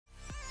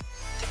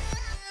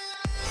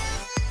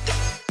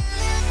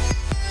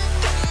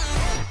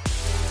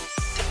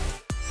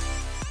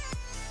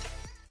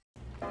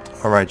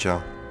Alright,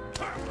 y'all.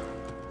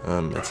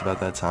 It's about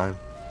that time.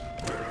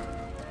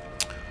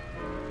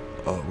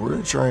 We're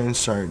gonna try and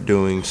start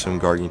doing some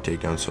guardian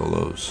takedown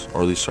solos,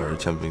 or at least start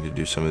attempting to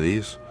do some of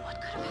these.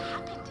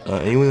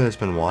 Anyone that's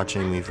been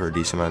watching me for a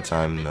decent amount of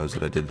time knows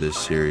that I did this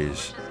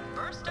series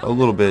a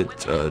little bit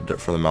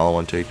for the Mallow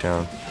 1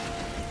 takedown.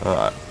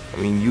 I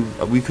mean,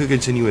 we could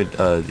continue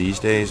it these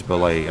days, but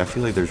like I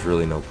feel like there's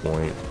really no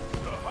point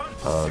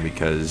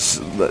because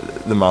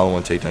the Mallow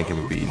 1 takedown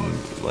can be beaten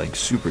like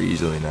super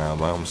easily now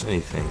by almost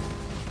anything.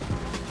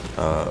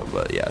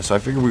 But yeah, so I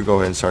figured we'd go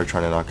ahead and start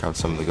trying to knock out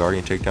some of the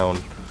guardian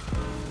takedown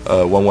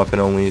one weapon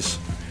onlys.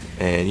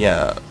 And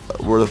yeah,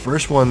 the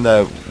first one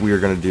that we are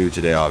going to do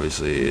today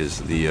obviously is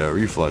the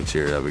Reflux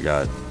here that we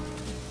got.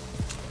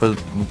 But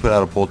we put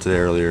out a poll today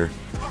earlier,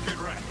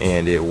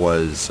 and it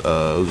was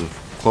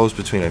close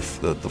between the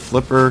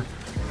Flipper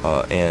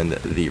and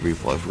the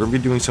Reflux. We're going to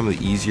be doing some of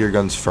the easier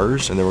guns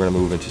first, and then we're going to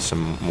move into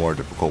some more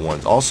difficult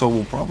ones. Also,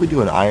 we'll probably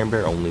do an Iron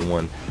Bear only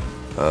one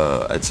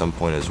at some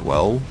point as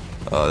well.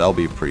 That'll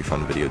be a pretty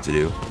fun video to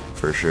do,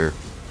 for sure.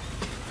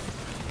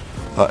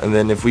 And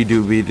then if we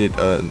do beat it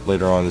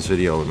later on in this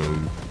video, I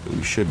mean,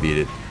 we should beat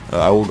it.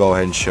 I will go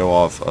ahead and show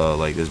off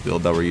like this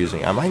build that we're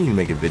using. I might even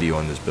make a video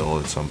on this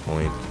build at some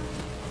point.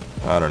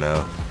 I don't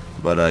know,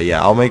 but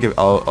yeah, I'll make it.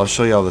 I'll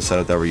show you all the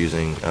setup that we're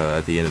using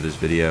at the end of this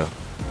video,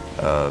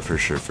 for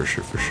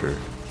sure.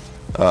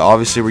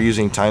 Obviously, we're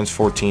using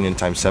 ×14 and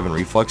 ×7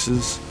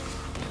 reflexes.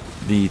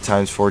 The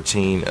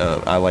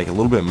 ×14 I like a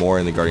little bit more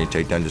in the Guardian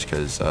Takedown just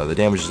because the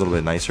damage is a little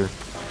bit nicer.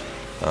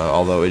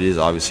 Although it is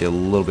obviously a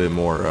little bit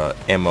more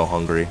ammo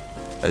hungry,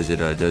 as it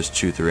does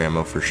chew through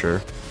ammo for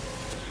sure.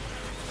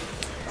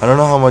 I don't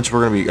know how much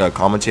we're going to be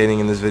commentating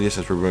in this video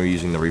since we're going to be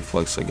using the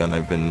Reflux gun.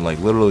 I've been like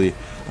literally,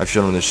 I've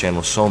shown on this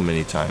channel so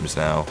many times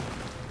now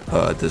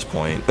at this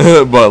point.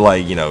 But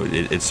like, you know,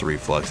 it's the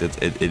Reflux.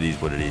 It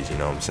is what it is, you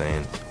know what I'm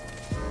saying?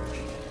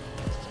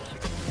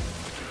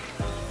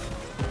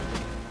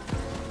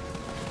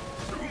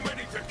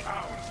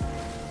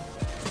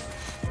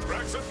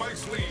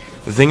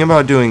 The thing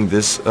about doing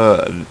this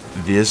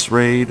this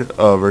raid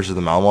versus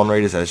the Mallow 1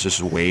 raid is that it's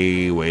just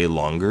way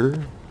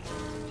longer.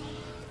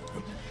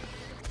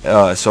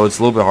 So it's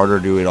a little bit harder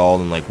to do it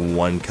all in like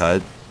one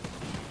cut.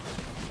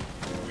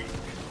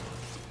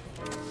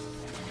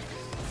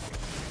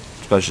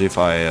 Especially if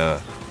I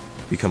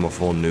become a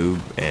full noob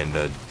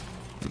and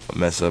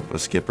mess up a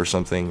skip or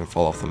something and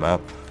fall off the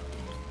map.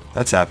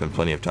 That's happened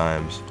plenty of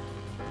times.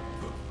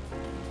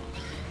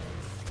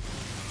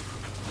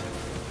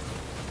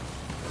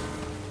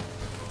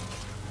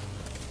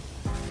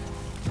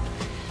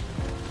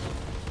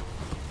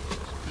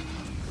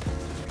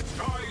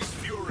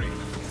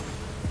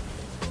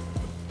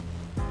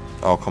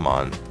 Oh, come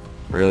on.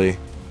 Really?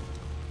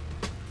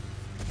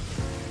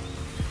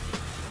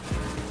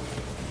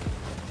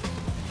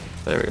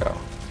 There we go.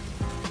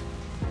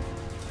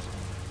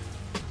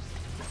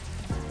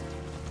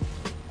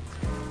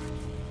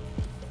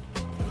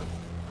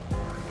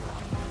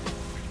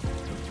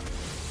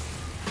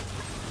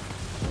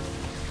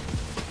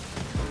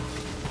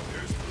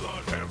 There's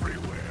blood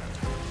everywhere.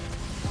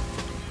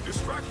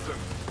 Distract them.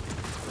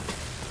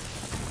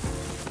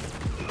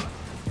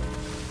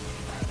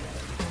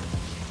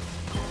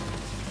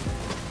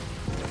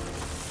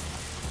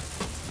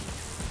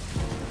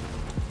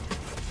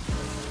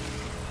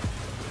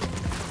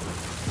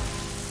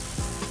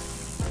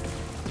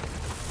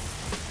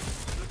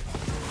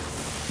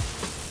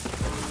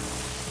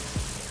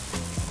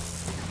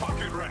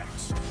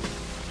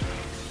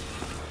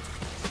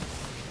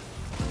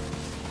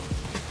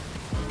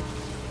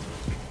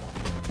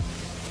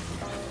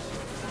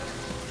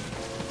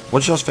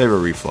 What's y'all's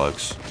favorite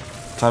Reflux?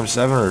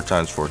 ×7 or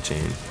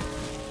 ×14?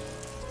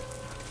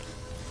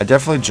 I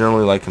definitely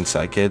generally like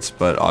consecutive hits,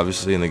 but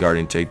obviously in the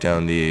Guardian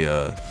Takedown,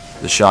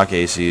 the shock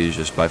AC is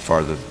just by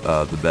far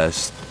the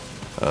best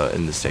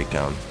in this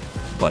takedown,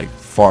 like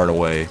far and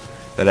away.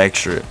 That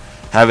extra,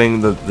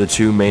 having the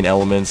two main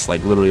elements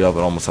like literally up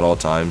at almost at all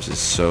times is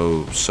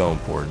so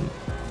important.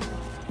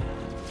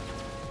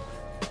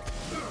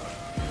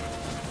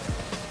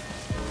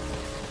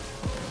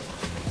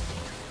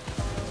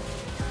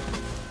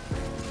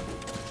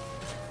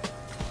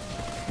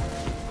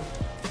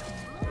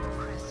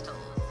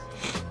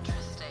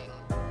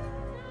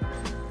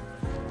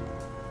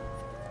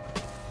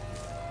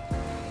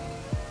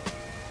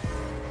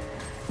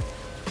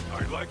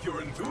 Like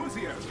your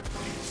enthusiasm,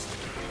 please.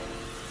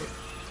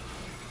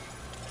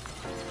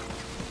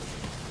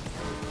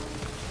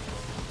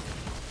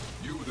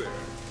 You there,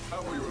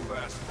 how were your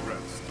last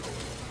breaths?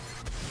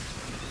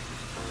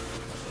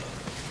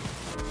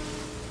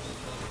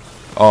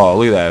 Oh,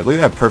 look at that. Look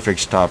at that perfect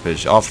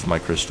stoppage off my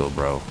crystal,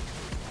 bro.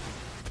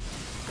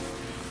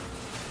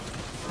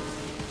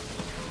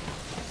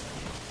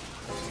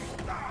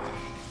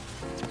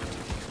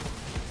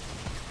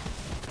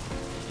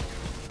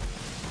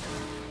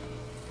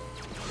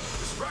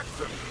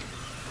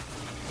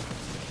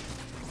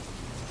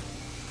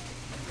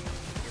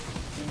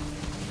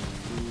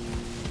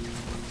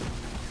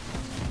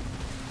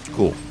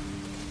 Cool.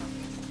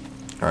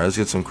 Alright, let's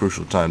get some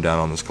crucial time down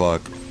on this clock.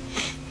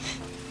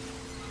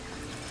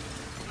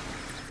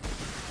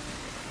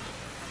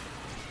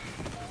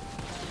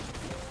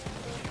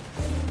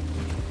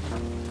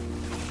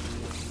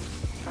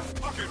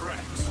 Bucket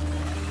racks.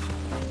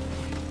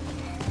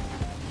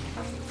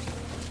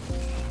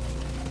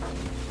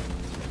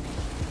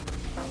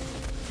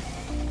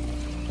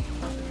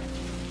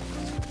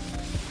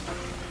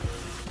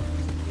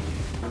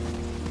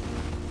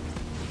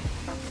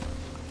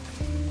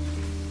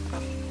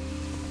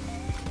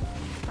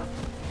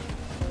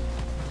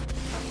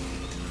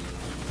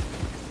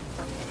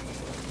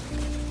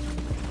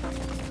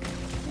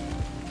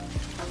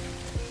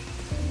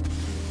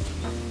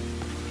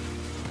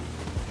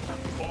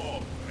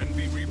 Fall and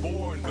be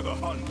reborn to the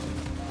hunt.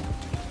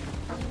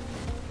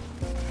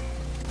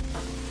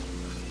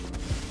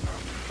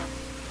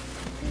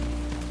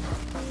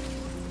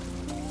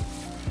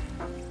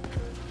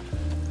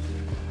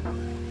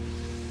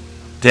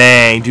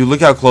 Dang, dude,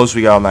 look how close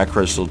we got on that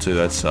crystal, too.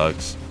 That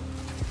sucks.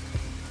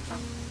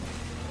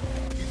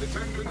 Eat the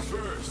tendons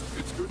first.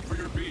 It's good for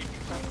your beak.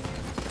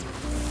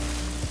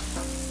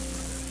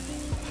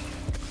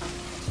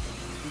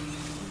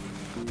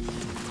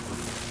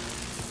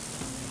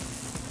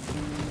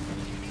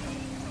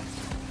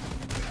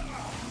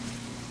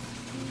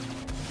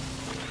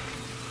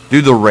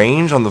 Dude, the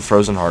range on the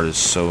frozen heart is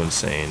so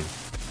insane.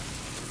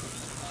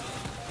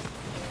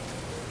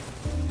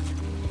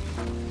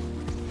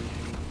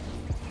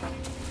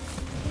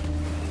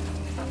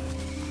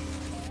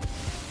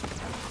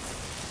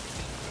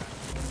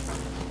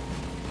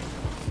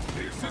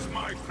 This is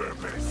my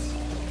purpose.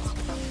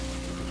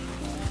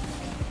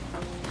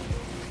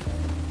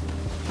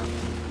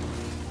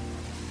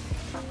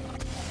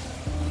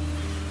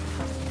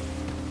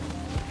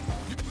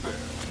 You there.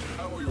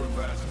 How are your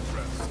last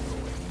breaths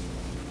going?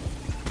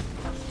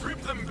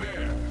 Strip them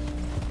bare.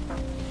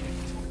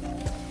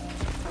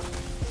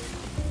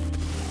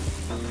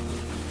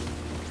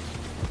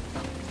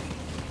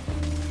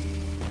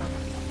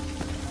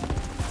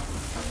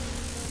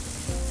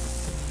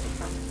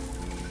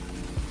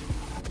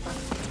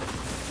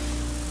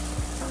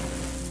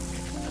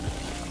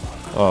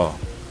 Oh.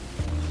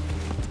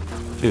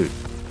 Dude.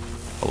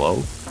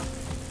 Hello?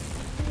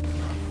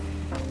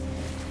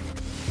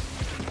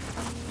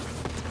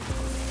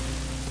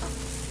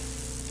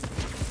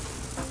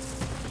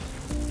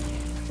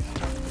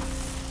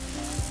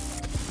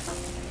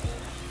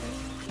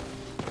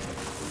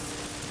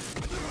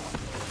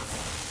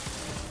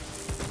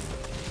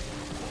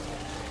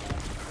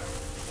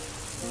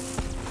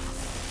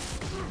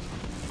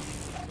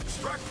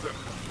 Extract them.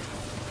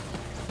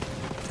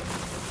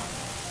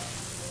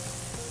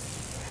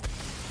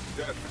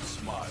 Death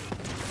smile.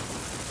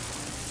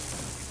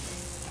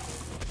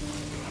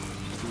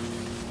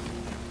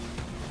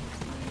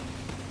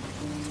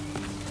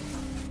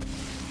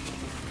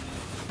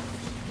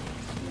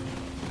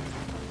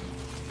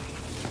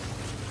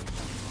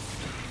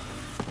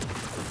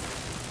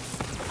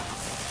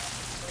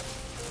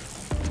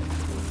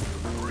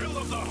 Thrill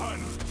of the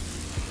hunt.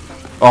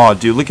 Oh,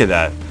 dude, look at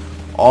that.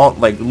 All,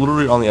 like,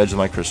 literally on the edge of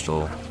my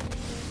crystal.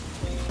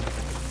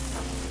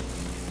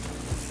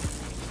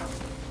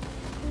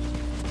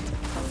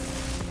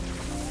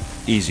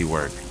 Easy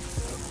work.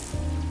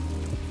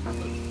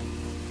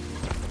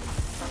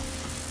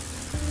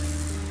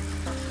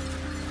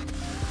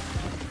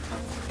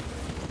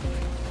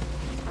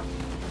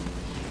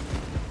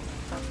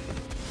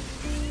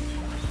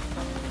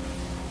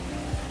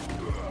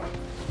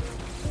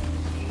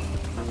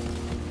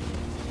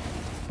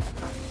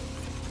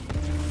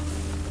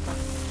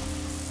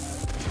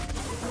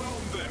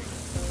 Overwhelm them.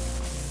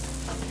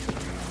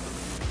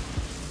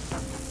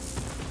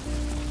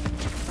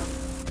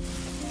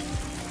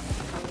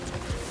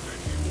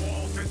 Send you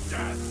all to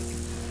death.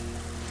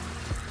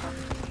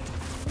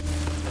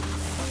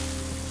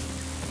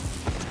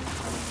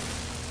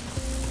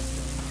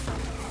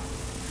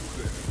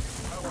 You there.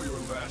 How are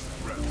your last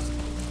breaths?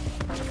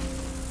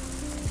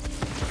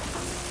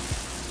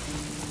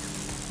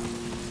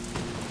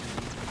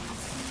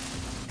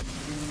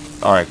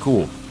 Alright,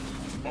 cool.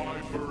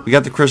 We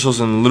got the crystals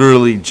in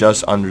literally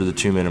just under the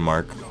 2-minute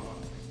mark.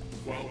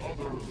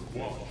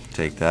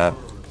 Take that.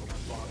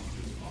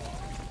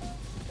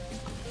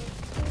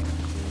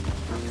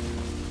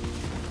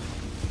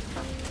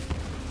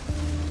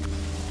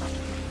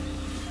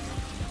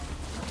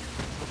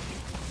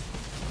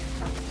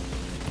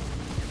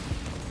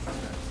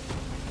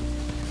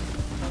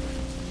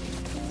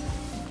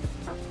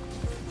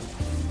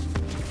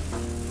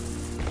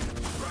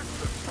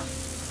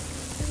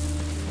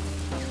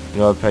 You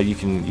know what, Pet? You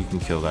can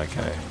kill that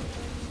guy.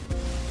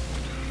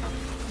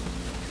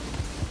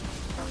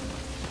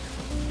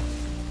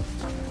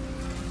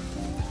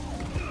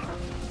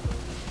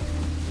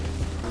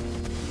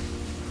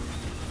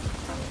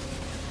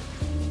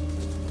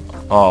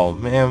 Oh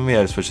man, we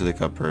had to switch to the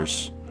cup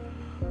purse.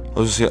 I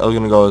was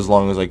gonna go as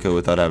long as I could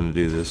without having to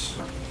do this.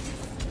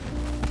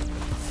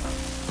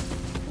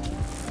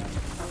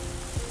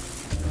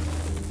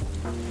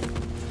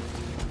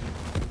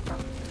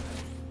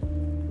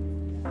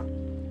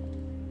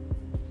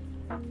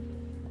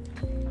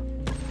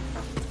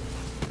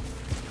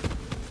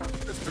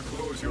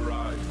 Close your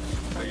eyes.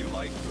 They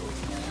like those.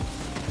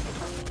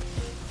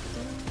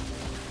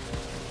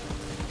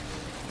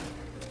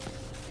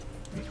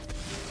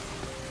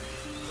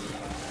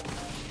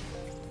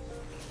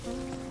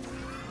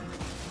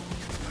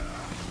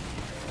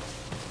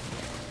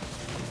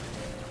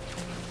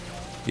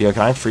 Yeah,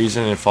 can I freeze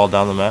it and fall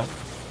down the map?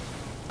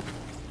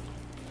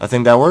 I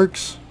think that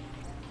works.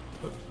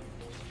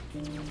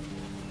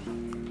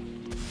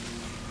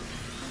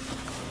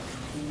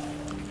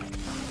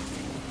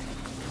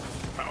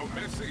 How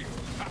messy.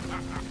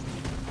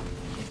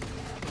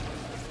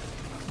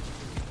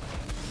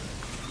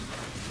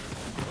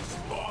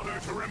 Smaller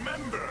to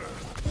remember.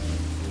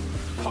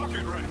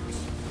 Pocket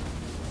ranks.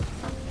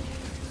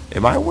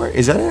 Am I wearing?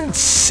 Is that an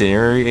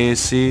incendiary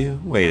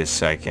ASC? Wait a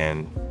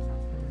second.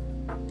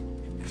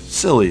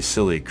 Silly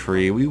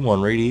Kree. We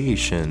won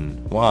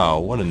radiation. Wow,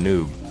 what a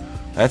noob.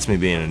 That's me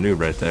being a noob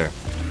right there.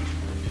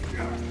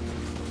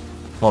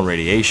 Won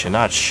radiation,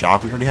 not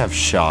shock. We already have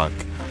shock.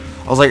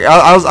 I was like,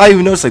 I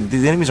even noticed like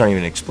the enemies aren't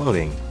even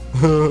exploding.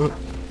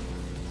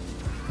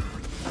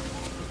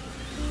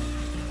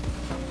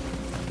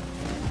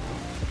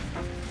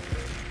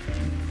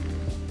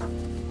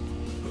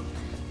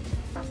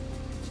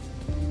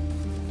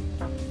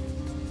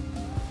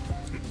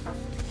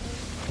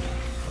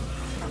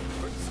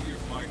 Let's see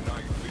if my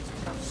knife is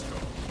in your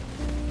skull.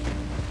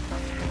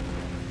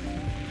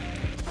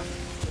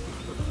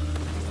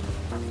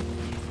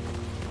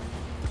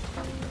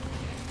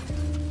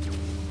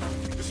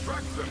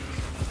 Distract them.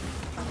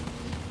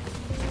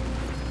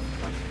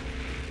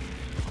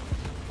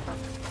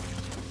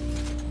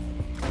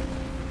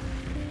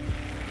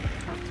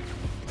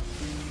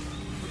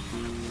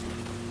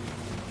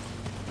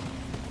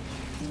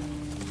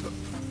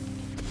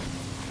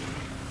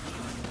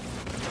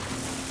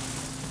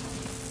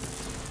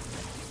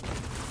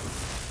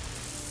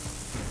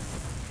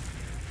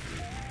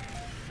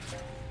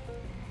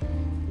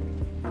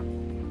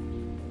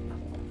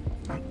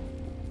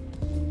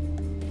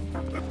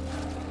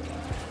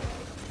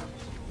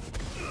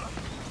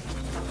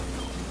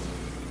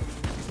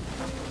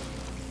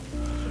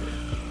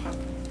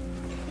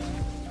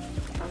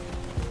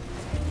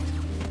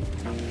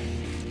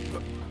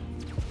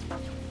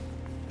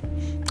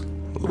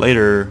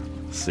 Later.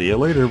 See you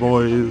later,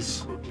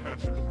 boys.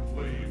 Protect the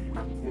flame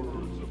with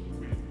words of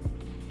wind.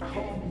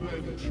 Come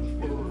then to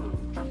burn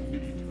to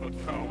meet a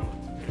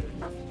coward's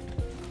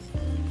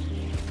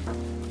end.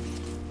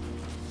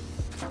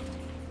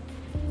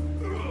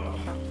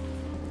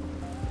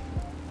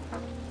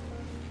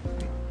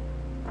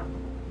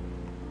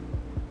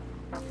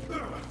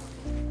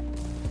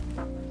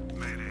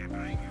 May they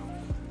bring you.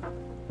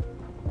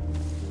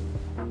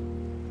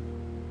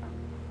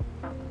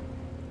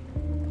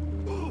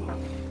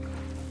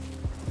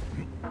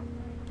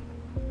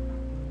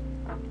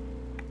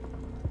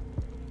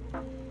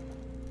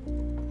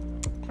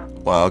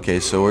 Wow, okay,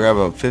 so we're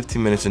about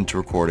 15 minutes into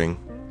recording.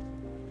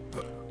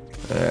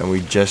 And we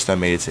just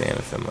made it to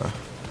Anathema.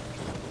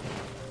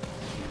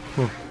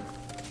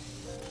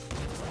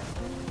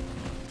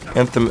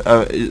 Anthem,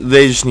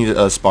 they just need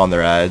to spawn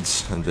their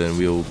ads, and then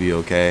we'll be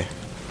okay.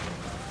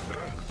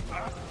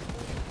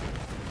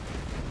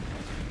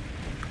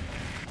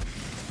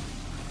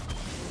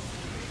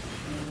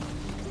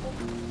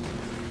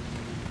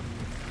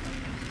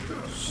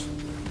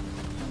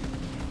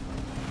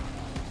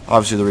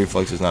 Obviously, the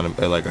Reflux is not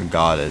like a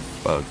god at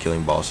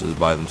killing bosses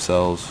by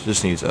themselves.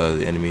 Just needs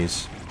the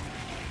enemies.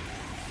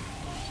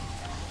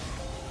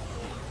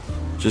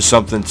 Just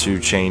something to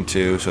chain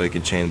to, so he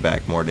can chain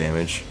back more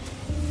damage.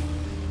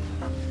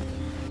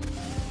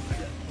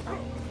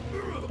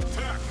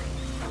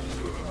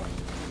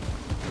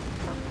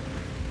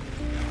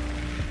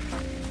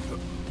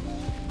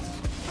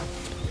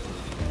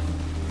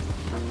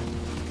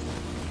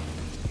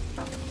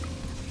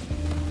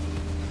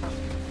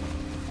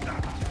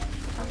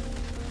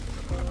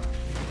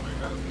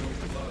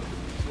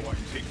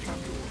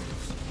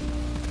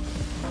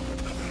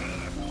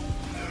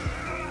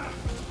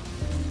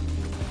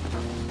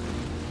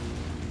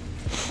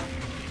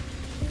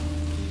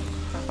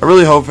 I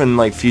really hope in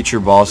like future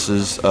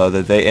bosses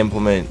that they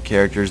implement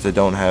characters that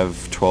don't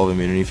have 12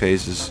 immunity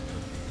phases.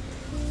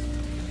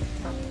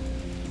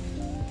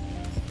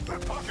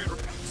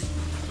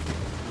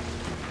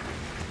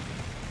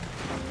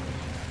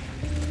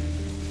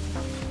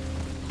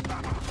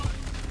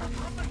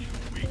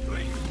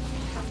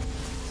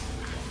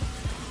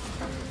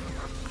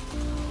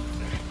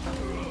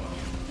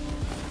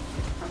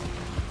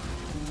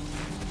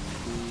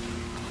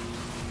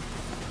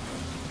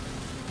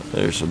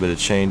 There's a bit of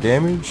chain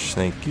damage,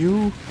 thank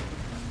you.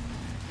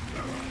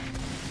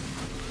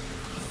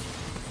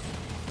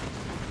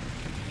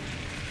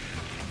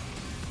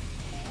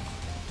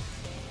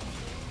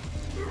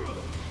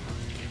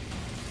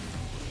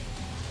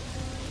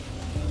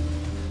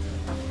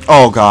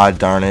 Oh god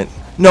darn it.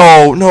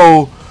 No,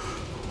 no.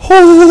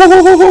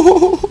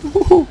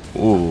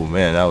 Oh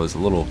man, that was a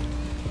little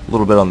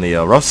bit on the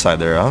rough side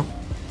there, huh?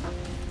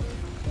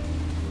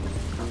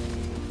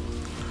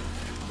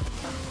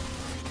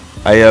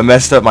 I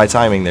messed up my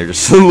timing there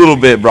just a little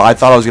bit, bro. I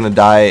thought I was gonna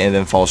die and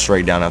then fall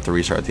straight down after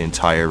restart the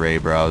entire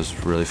raid, bro. I was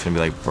really finna be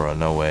like, bro,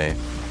 no way.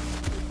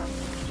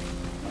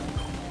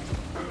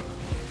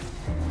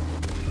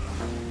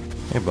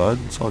 Hey, bud,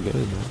 it's all good,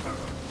 man.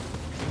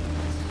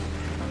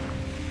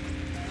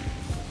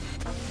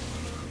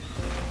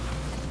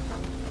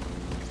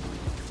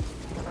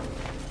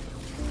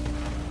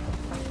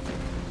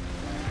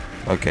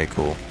 Okay,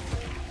 cool.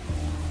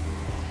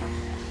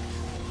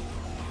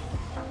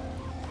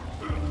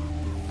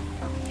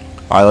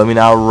 Alright, let me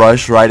now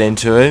rush right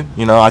into it.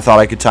 You know, I thought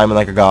I could time it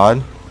like a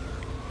god.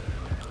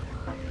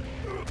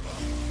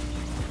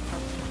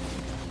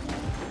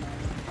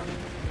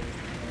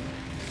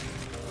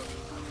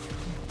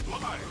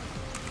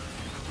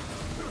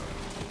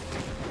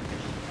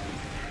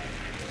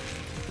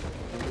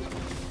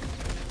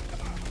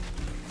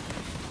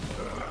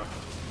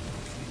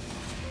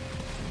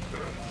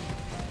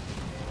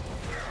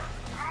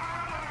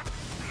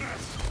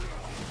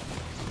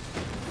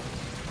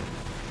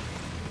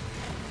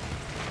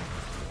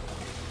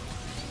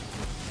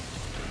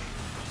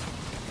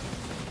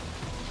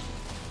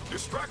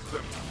 Distract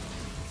them.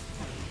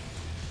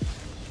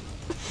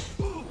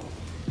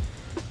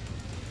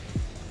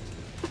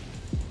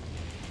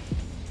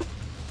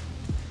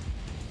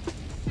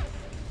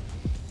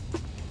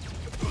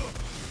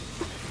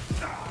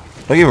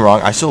 Don't get me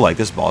wrong, I still like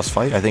this boss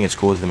fight. I think it's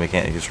cool. The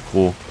mechanics are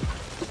cool.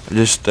 I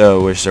just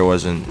wish there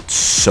wasn't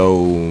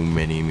so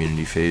many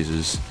immunity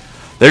phases.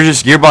 They're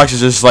just, Gearbox is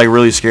just like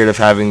really scared of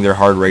having their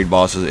hard raid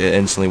bosses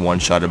instantly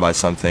one-shotted by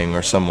something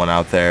or someone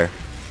out there,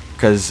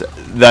 because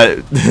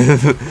that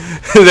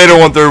they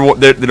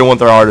don't want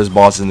their hardest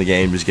boss in the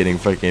game just getting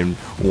fucking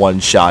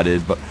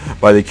one-shotted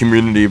by the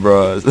community,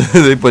 bro.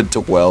 They put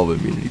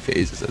 12 immunity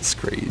phases. That's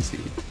crazy.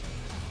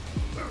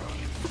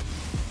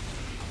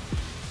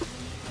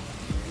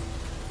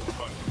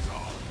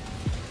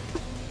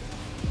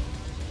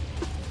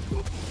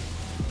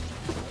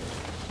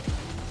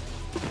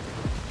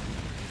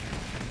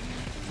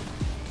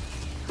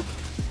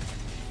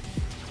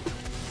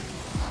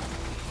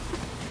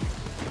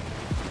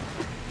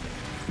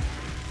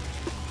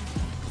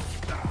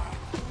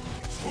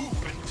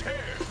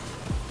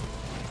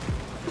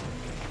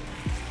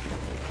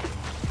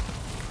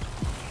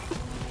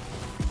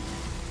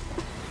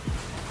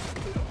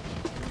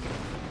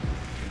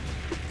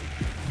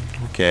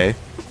 Okay.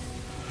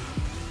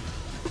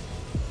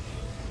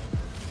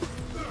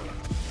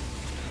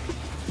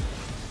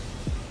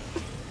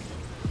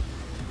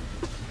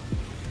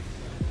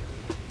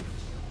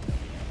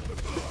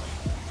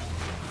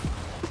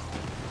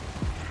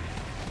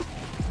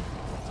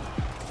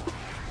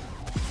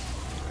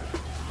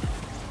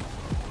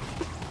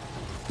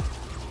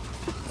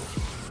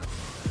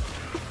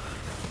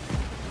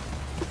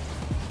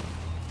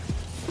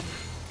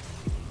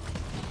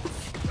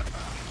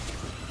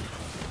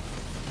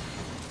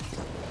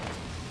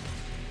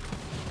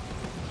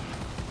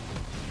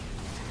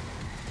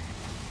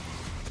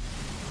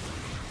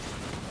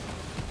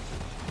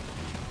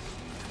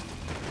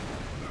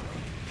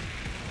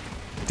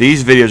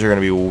 These videos are going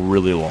to be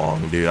really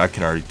long, dude. I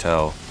can already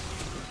tell.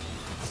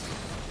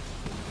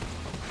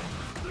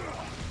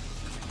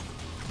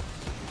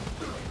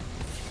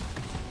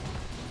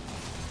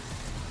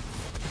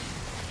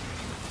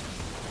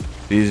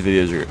 These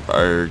videos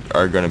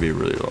are going to be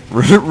really long.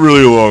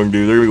 Really long,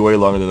 dude. They're going to be way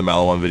longer than the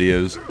Malawan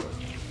videos.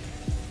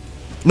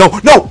 No,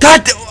 no!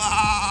 God!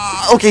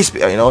 Okay,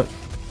 you know what?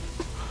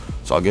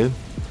 It's all good.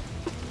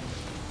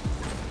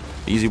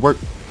 Easy work.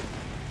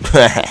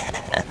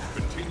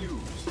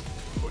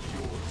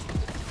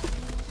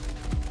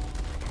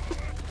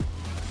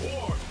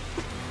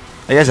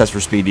 I guess that's for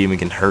Speed Demon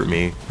can hurt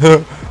me.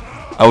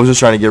 I was just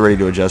trying to get ready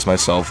to adjust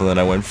myself, and then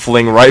I went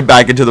fling right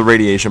back into the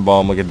radiation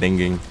bomb like a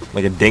ding-ding.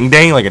 Like a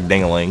ding-dang? Like a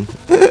ding-a-ling.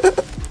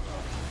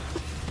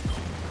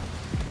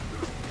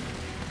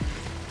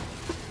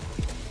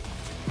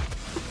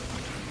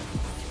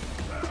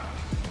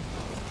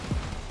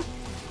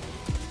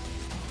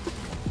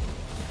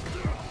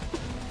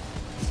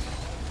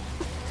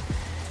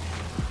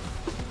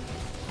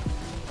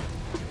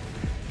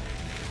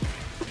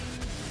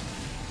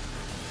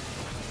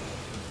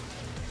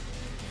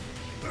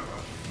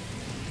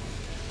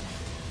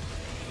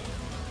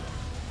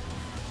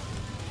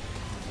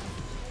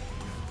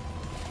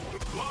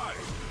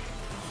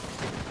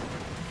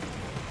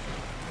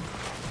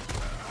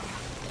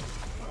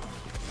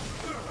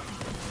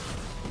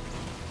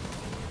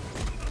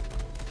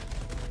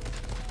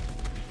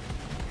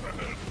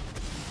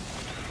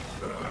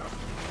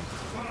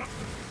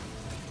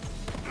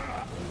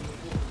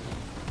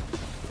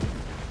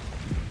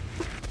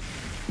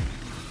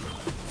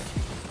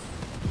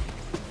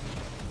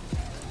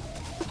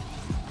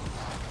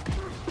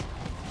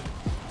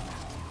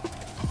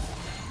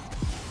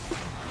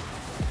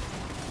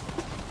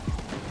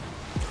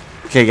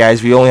 Okay,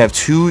 guys, we only have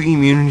 2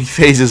 immunity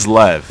phases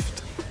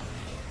left,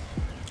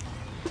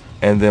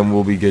 and then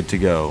we'll be good to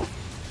go.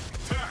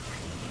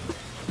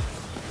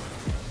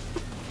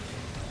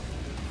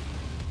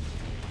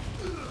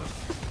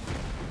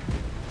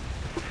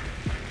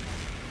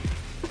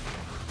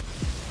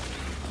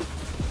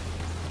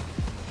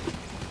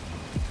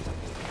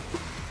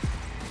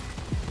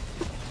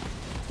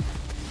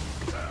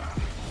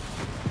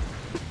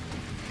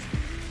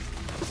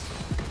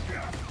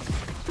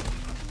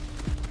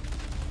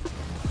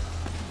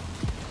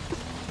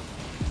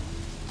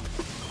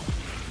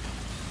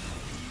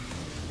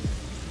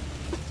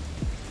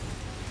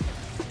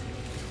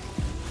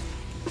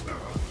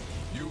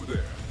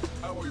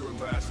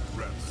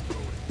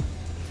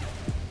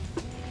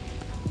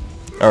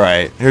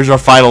 Alright, here's our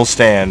final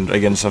stand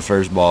against the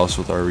first boss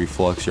with our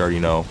Reflux, you already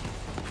know.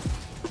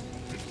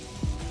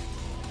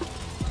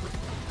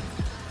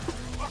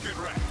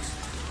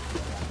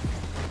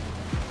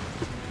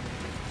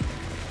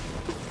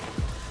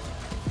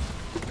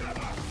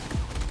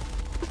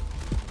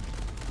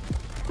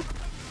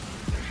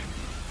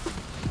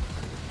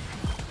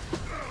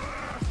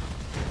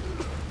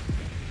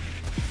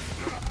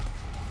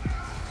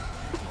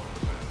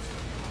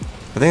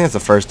 I think that's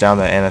the first down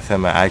that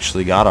Anathema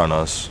actually got on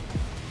us.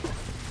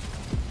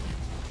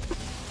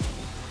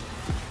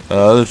 The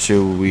other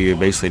two, we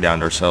basically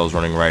downed ourselves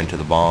running right into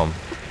the bomb.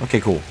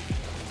 Okay, cool.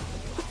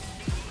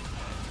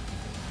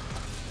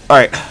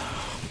 Alright.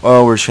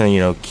 Well, we're just gonna,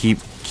 you know, keep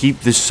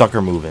this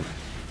sucker moving.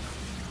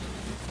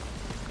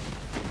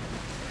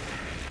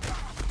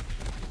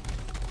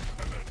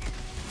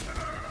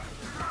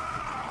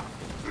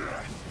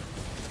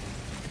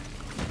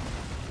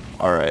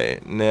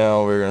 Alright,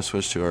 now we're gonna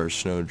switch to our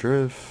Snow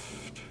Drift.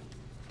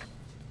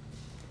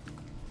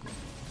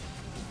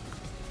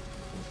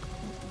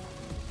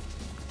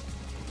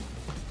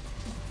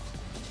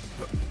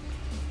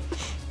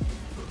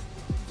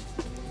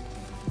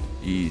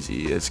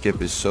 Easy. That skip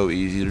is so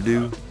easy to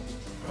do.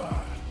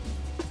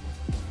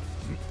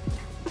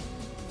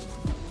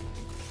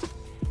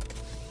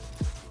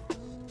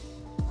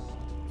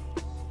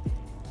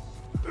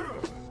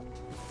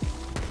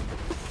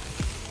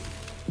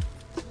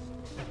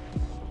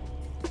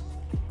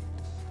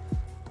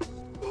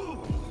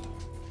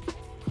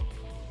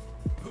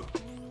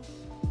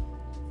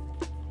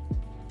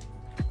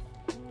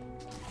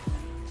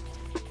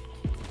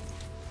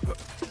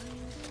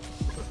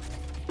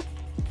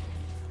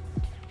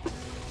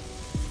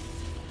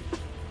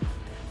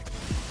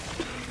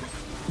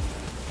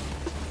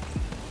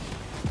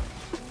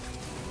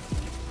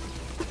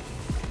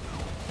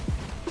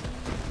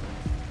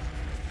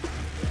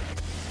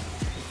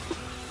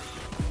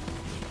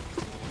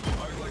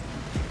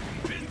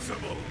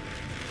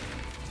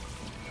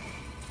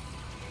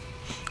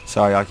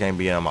 Sorry, I can't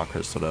be in on my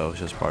crystal though. It's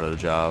just part of the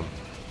job.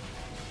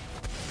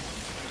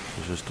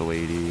 It's just the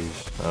way it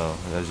is. Oh,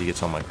 as he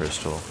gets on my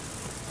crystal.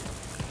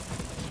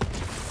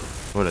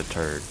 What a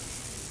turd.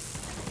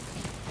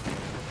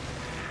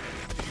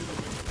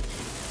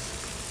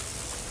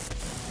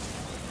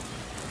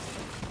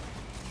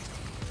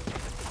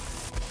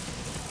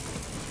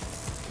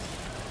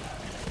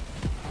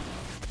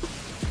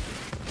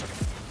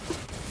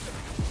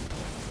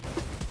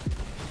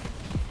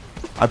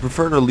 I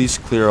prefer to at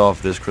least clear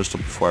off this crystal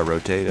before I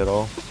rotate at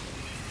all. This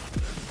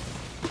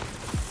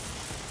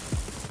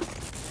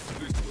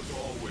was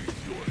always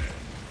your end.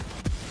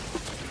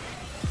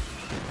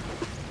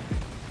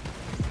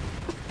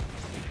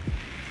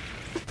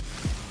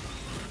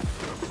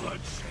 The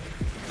bloodshed,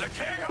 the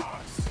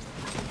chaos.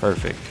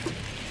 Perfect.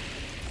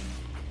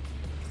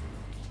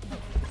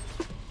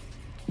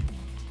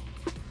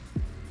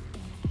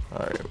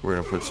 Alright, we're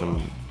gonna put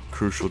some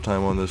crucial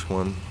time on this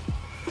one.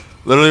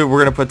 Literally, we're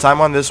gonna put time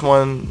on this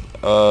one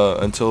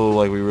until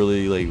like we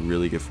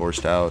really get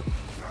forced out,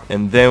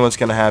 and then what's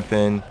gonna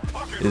happen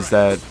is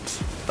that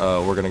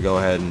we're gonna go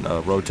ahead and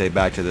rotate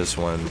back to this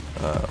one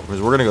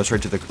because we're gonna go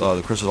straight to the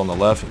crystals on the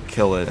left and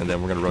kill it, and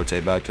then we're gonna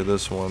rotate back to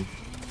this one.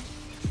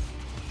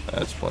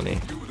 That's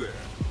plenty. You there.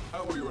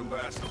 How were your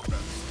last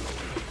attempts?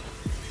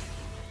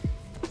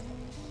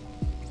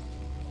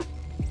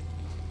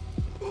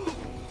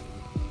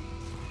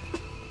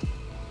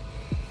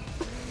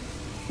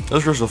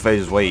 This crystal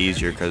phase is way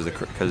easier because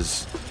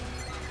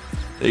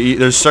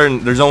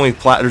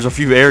there's a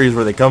few areas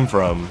where they come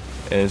from,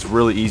 and it's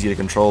really easy to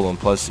control them.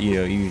 Plus, you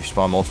know, you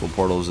spawn multiple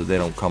portals that they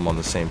don't come on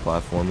the same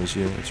platform as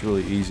you. It's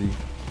really easy.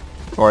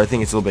 Or I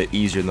think it's a little bit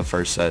easier than the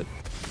first set.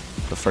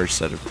 The first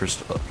set of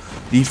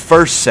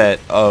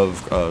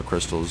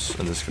crystals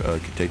in this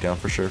takedown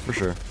for sure.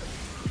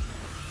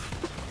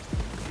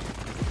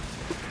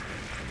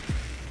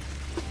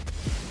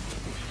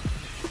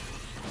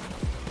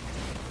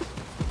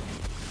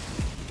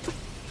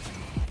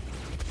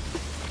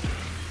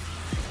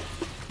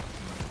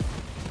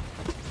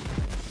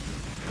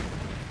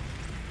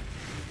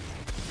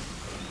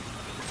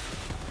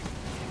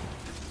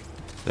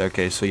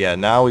 Okay, so yeah,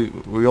 now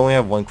we only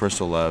have one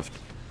crystal left,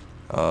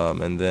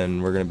 and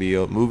then we're gonna be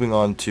moving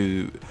on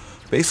to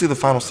basically the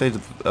final stage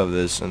of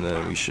this, and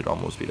then we should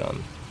almost be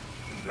done.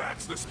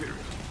 That's the spirit.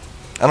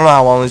 I don't know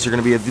how long these are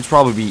gonna be. These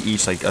probably be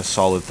each like a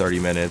solid 30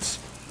 minutes,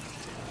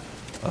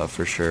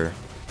 for sure.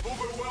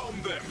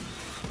 Overwhelm them.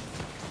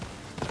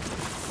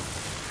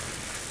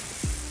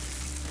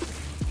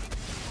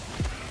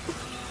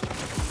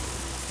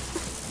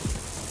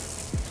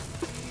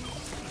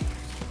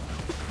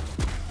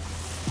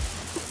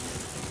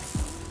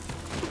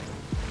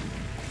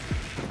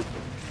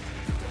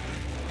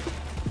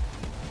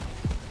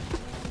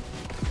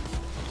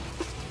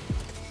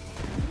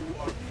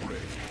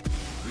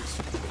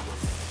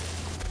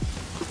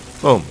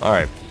 Boom. All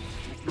right. If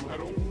you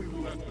had only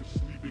let the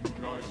sleeping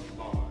giant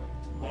lie,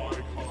 my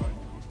kind would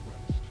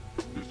rest.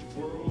 This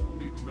world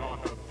need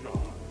not have died.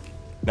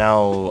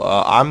 Now,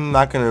 I'm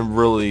not going to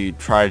really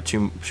try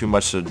too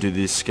much to do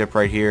this skip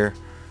right here.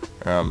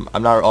 I'm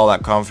not all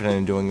that confident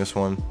in doing this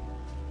one.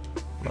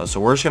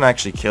 So we're just going to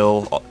actually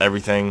kill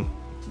everything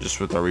just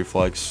with our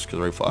reflex. Because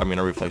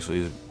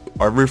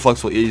our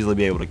reflex will easily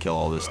be able to kill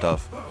all this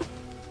stuff.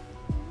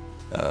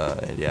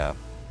 And yeah.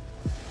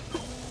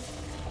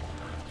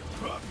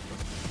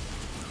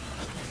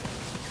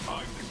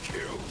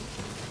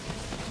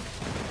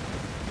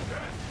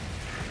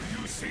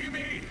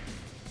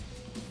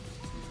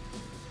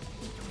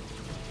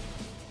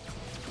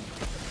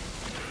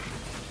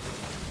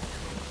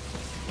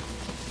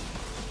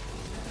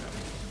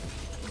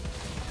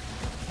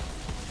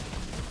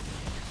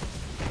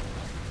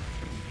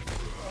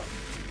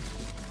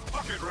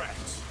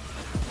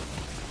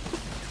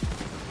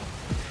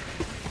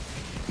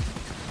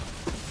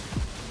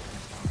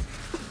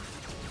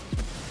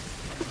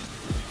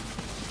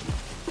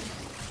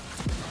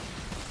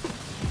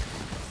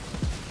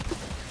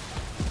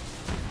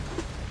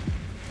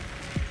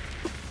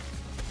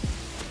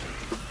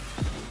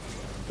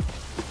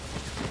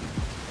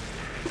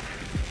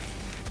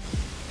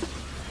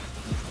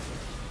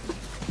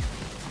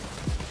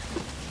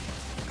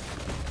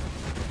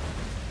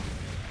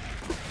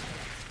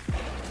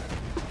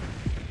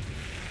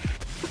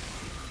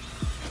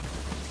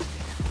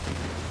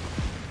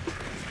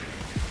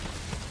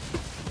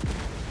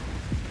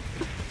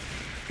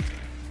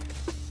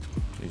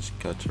 Just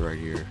cut to right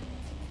here.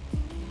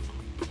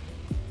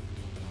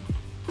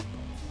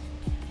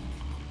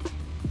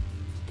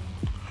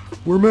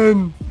 We're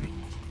men.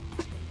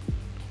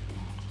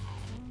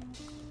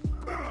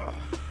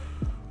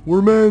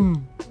 We're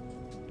men.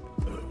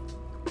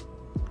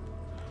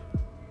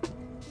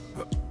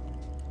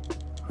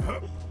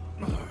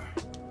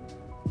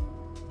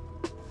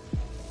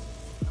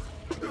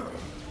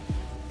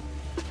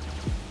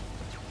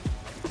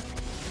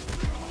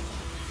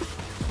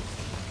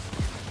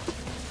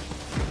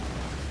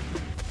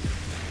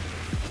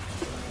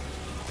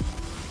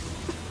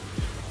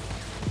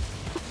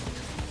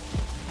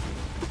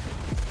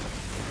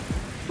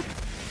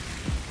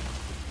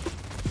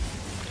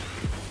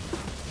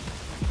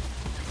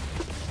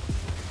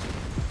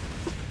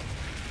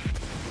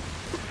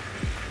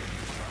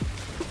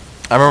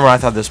 I remember I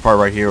thought this part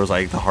right here was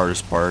like the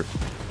hardest part.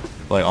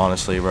 Like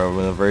honestly, bro,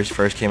 when the verse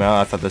first came out,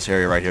 I thought this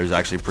area right here was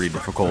actually pretty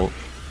difficult.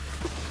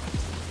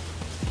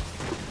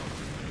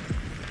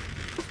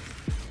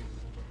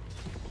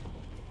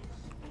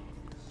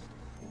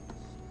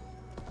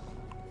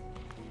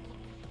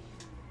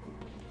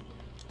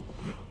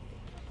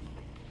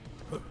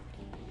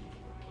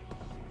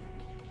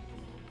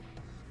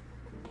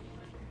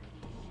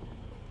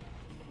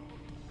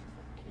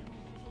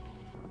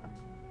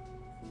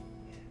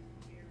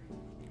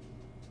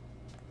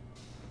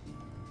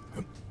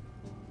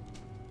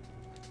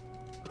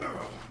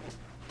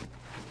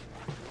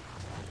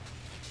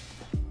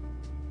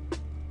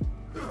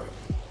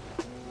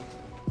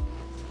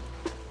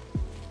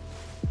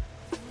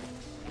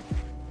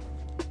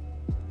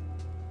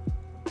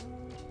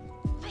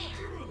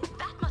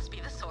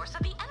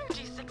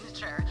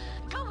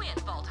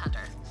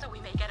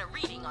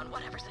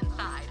 Whatever's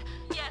inside.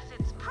 Yes,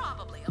 it's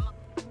probably a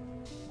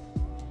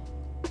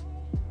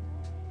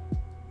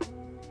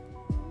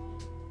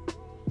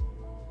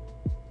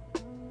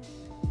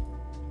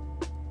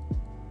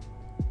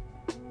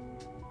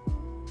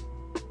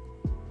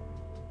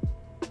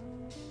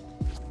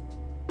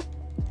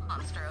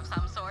monster of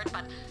some sort,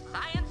 but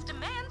science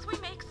demands we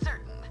make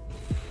certain.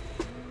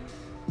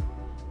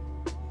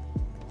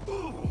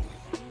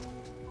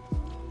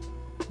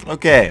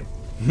 Okay.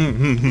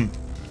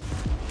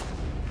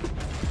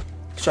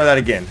 Let's try that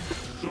again.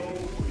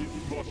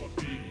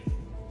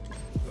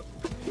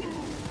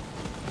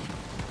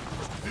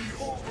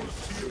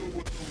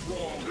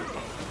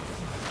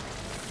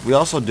 We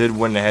also did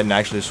went ahead and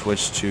actually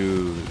switched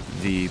to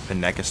the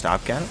Paneka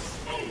stopgap.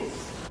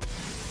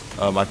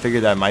 I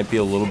figured that might be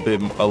a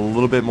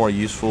little bit more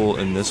useful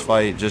in this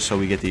fight, just so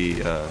we get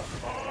the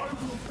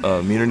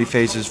immunity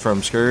phases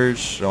from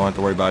Scourge. Don't have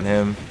to worry about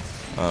him,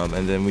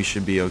 and then we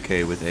should be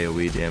okay with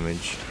AOE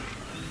damage.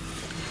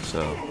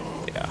 So,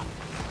 yeah.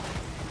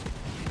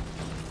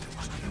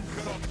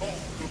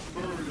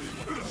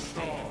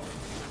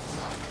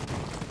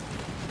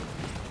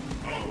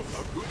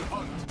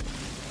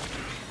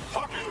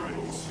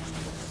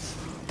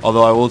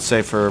 Although I will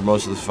say for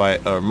most of the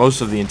fight,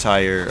 most of the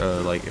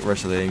entire like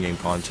rest of the in-game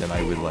content,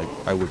 I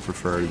would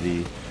prefer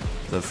the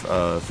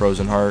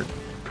Frozen Heart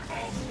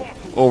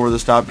over the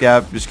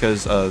stopgap, just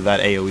because that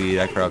AOE,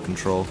 that crowd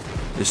control,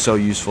 is so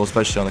useful,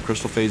 especially on the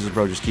crystal phases,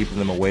 bro. Just keeping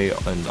them away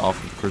and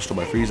off of the crystal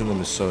by freezing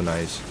them is so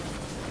nice.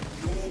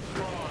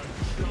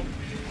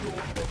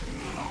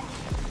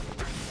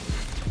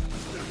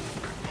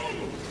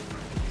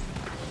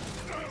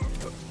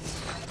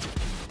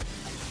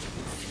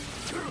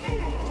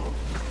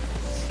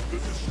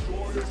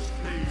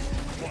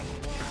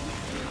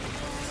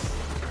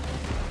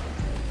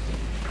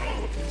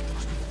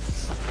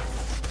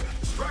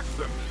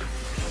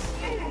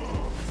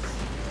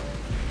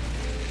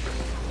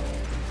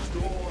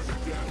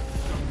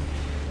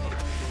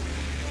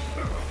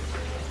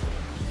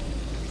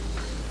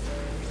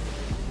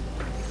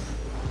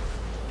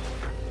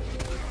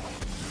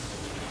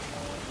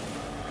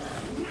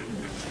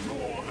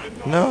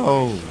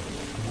 No.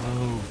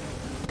 No.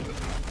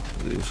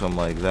 Do something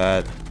like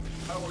that.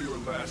 How are your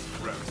last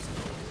breaths?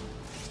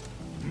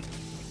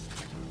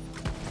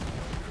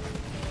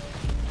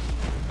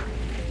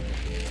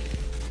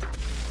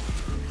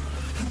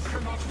 You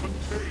cannot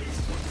contain.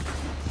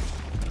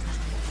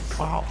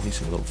 Wow,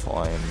 he's a little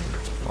flying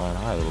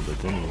high a little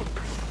bit, didn't he?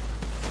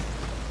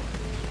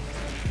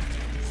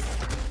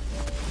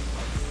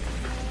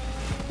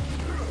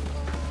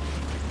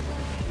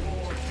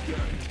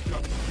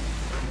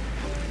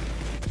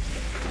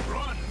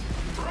 Run!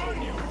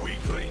 Run, you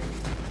weakling!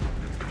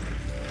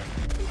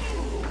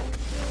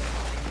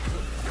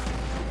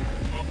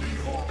 The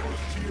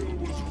overseer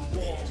was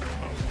wrong.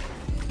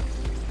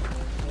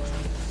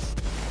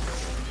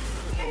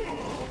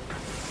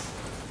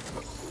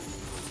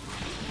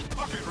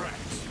 Bucket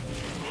rats!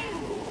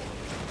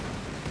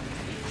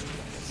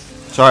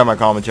 Sorry, my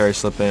commentary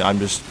slipping. I'm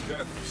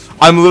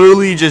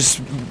literally just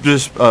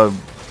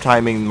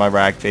timing my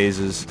rack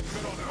phases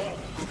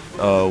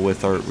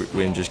with our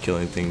and just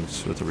killing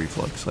things with the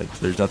reflux. Like,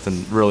 there's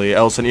nothing really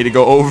else I need to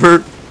go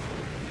over.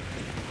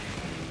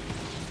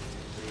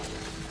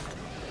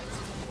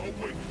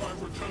 Await my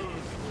return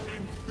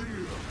in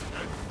fear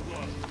and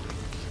blood.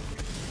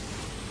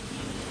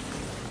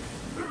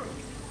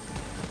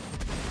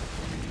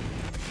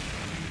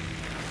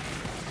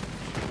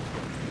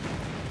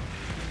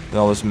 And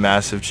all this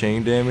massive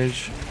chain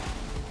damage.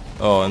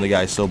 Oh, and the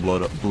guy still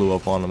blew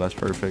up on him. That's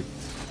perfect.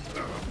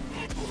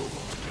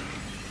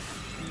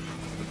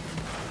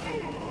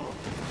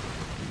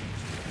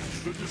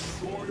 The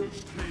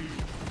destroyer's team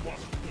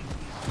must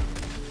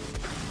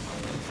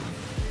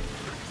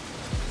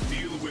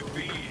deal with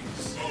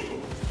these.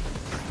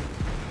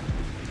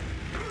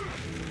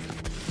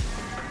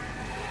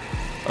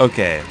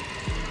 Okay.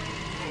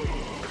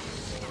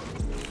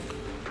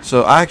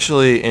 So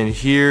actually, in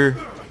here,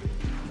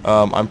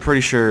 I'm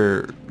pretty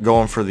sure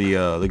going for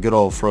the good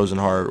old frozen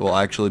heart will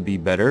actually be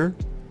better.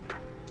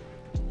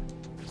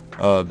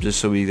 Just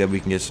so that we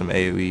can get some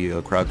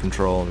AoE crowd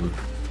control. And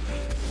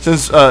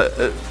since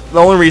the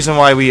only reason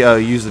why we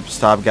use the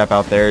stopgap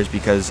out there is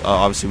because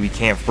obviously we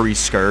can't freeze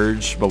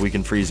Scourge, but we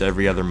can freeze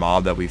every other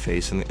mob that we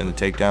face in the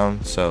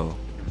takedown. So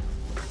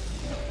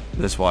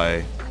that's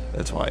why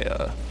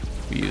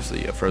we use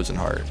the frozen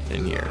heart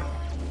in here.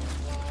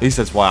 At least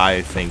that's why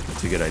I think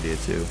it's a good idea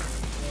too.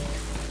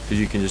 Because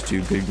you can just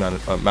do big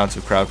amounts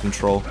of crowd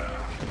control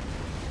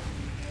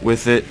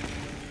with it,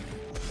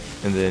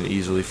 and then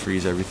easily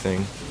freeze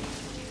everything.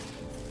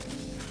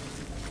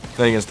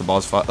 Then against the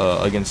boss fight,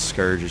 against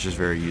Scourge, it's just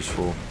very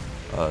useful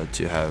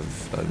to have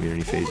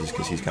immunity phases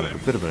because he's kind of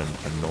a bit of an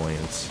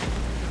annoyance,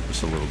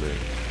 just a little bit.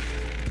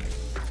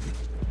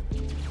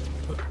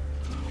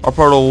 Our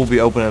portal will be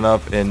opening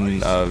up in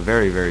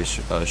very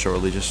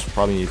shortly. Just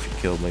probably need to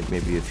kill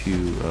maybe a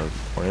few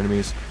more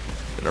enemies.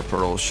 And our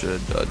portal should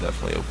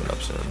definitely open up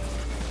soon.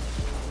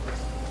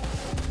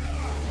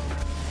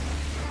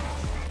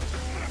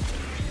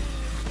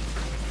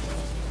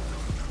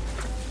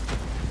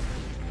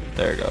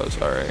 There it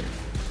goes. Alright.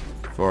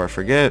 Before I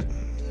forget,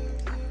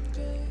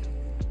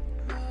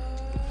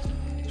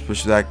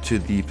 switch back to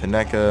the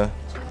Paneka.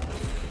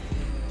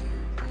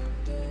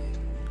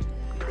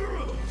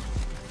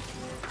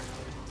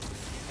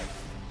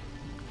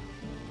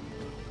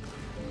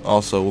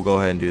 Also, we'll go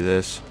ahead and do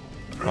this.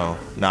 Oh,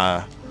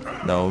 nah.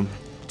 No,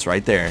 it's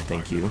right there.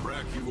 Thank you.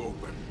 Crack you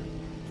open.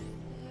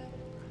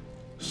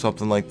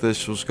 Something like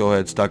this. We'll just go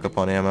ahead, stock up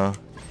on ammo.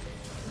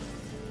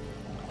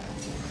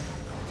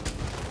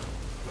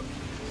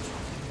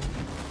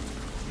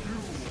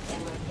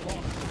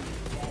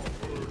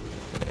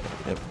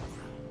 Yep.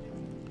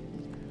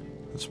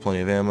 There's plenty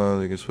of ammo.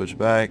 They can switch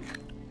back.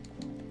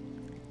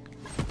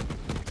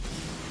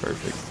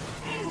 Perfect.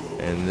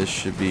 And this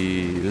should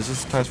be... Is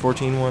this times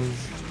 14 one?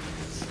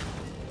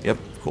 Yep,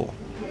 cool.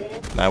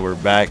 Now we're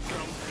back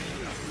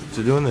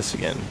to doing this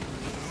again.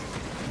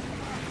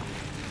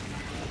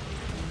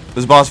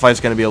 This boss fight's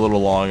going to be a little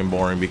long and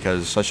boring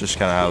because that's just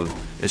kind of how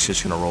it's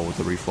just going to roll with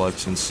the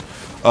reflux. Since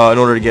in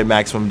order to get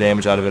maximum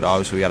damage out of it,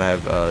 obviously we got to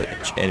have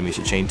enemies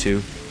to chain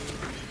to.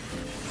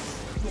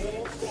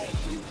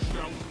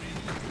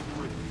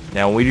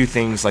 Now when we do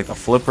things like the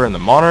flipper and the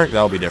monarch,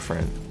 that'll be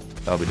different.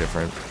 That'll be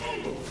different.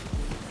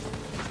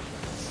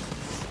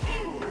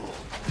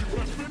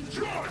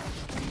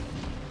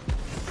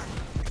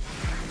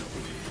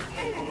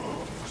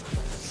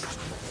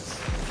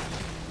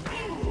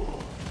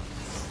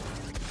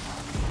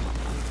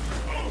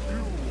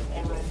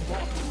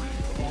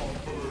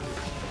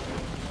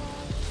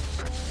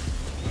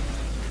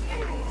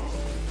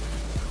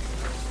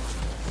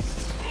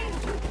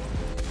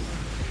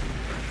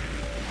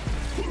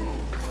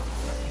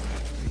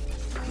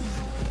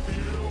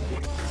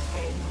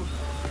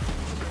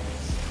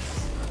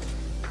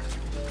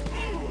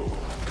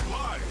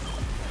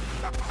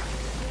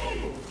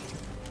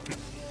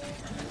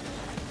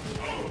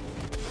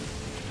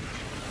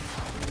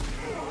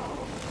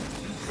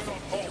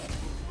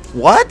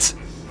 What?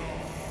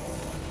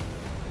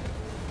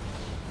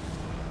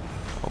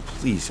 Oh,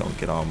 please don't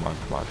get on my...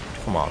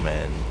 Come on,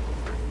 man.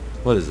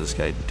 What is this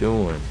guy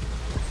doing?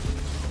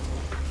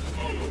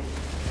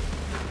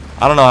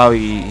 I don't know how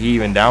he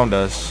even downed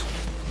us.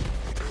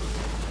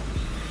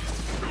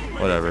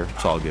 Whatever,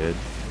 it's all good.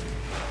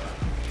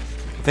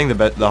 I think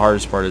the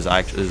hardest part is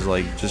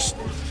like just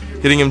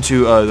getting him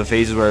to the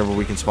phases wherever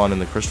we can spawn in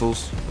the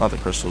crystals. Not the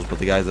crystals, but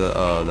the guys that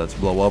that's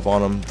blow up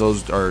on them.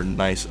 Those are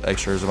nice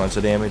extra amounts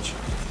of damage.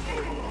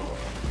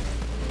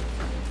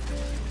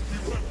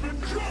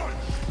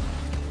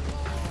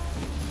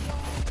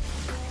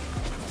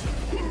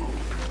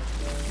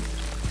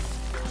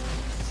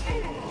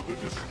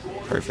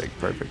 Perfect,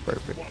 perfect,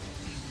 perfect.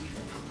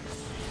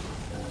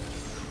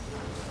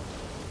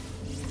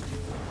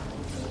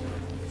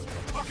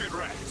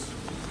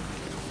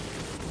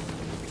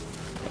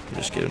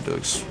 Just get him to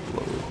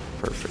explode.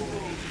 Perfect.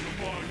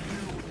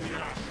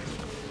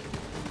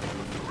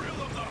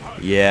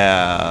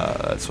 Yeah,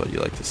 that's what you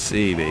like to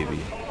see, baby.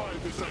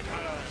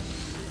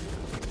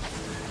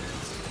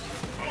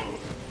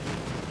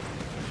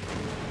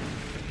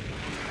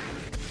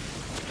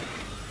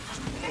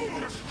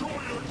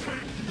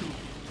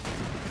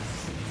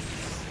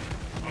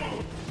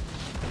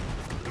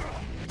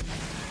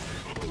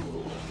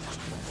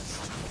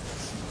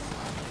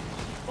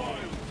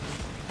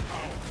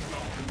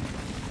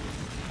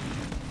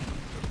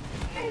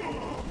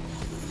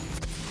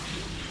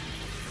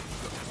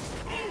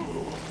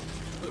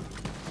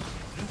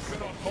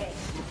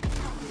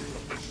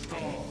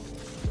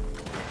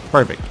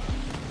 Perfect.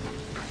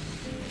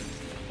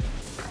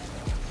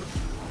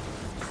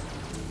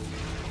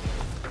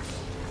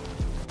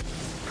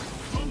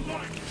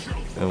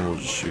 And we'll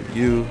just shoot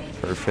you.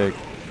 Perfect.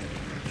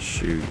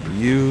 Shoot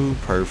you.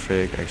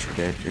 Perfect.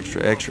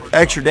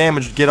 Extra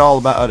damage. Get all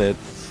about it.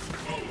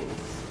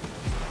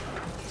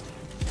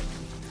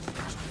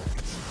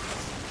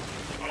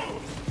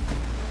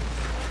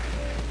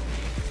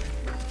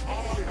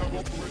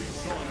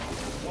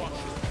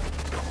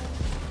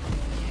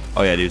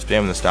 Oh yeah, dude,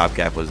 spamming the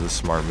stopgap was a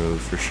smart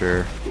move for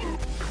sure.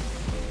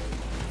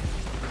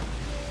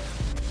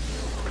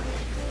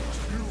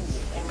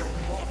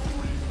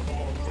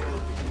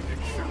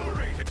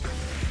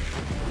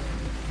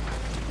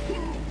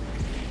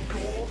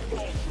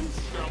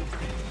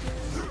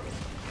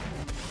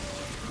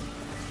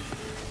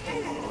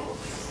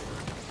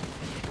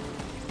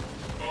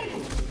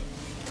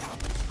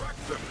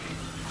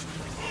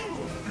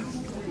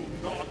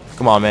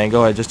 Come on, man.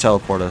 Go ahead. Just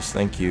teleport us.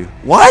 Thank you.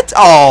 What?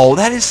 Oh,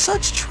 that is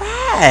such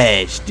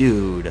trash,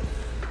 dude. Did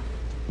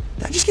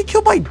I just get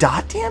killed by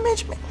dot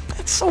damage? Man,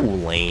 that's so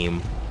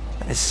lame.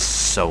 That is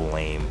so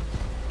lame.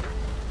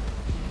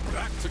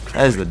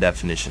 That is the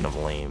definition of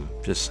lame.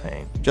 Just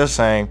saying. Just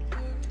saying.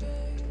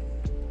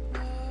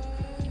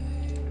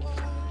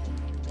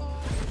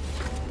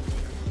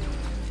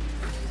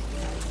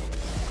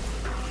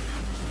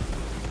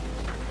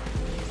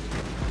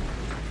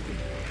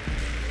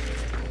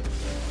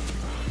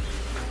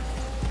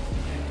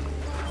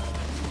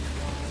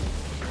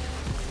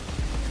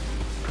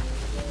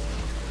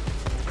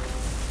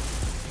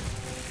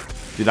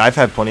 Dude, I've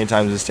had plenty of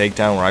times this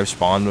takedown where I've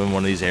spawned in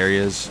one of these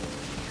areas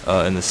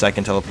in the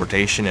second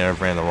teleportation and I've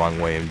ran the wrong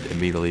way and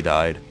immediately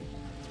died.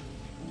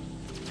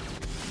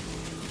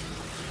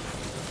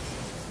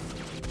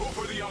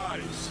 Over the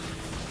eyes.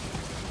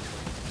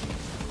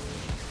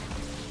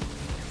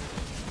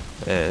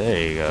 Yeah,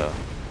 there you go.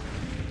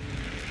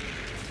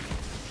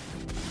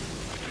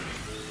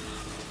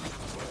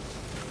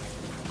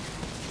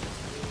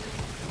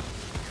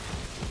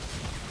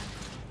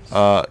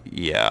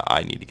 Yeah,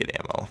 I need to get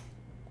ammo.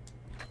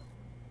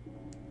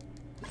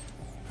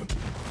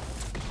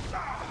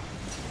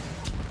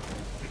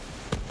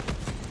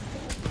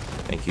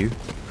 Thank you.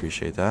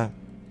 Appreciate that.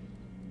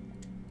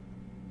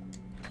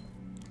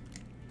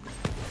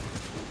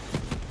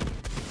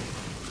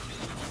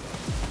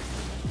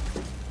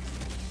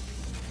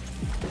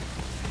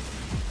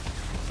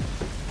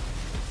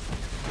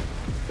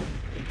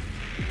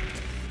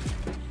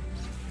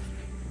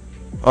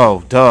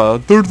 Oh, duh.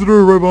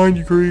 Right behind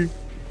you, Kree.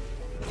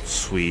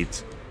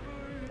 Sweet.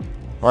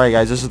 Alright,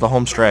 guys, this is the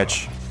home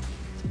stretch.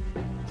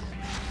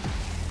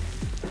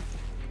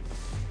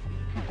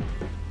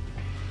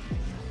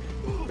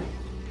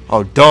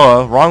 Oh,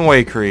 duh. Wrong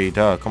way, Kree.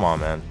 Duh. Come on,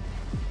 man.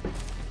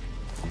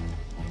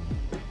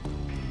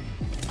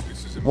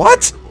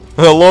 What?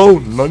 Hello?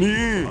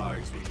 Nani?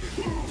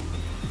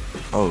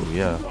 Oh,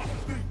 yeah.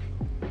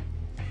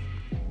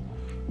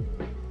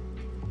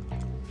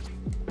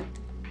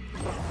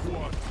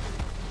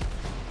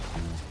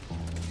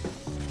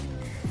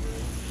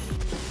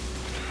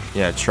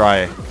 Yeah,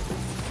 try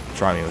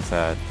me with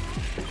that.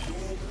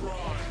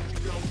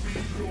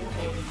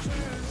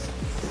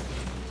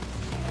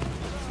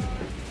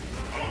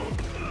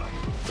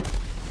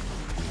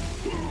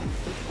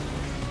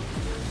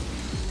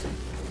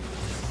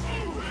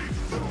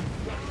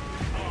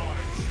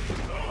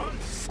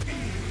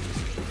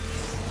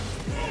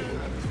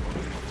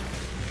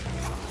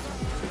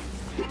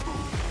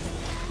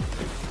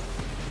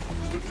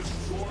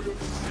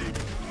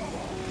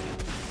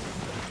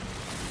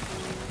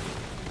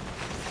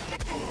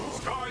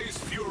 Sky's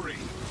fury.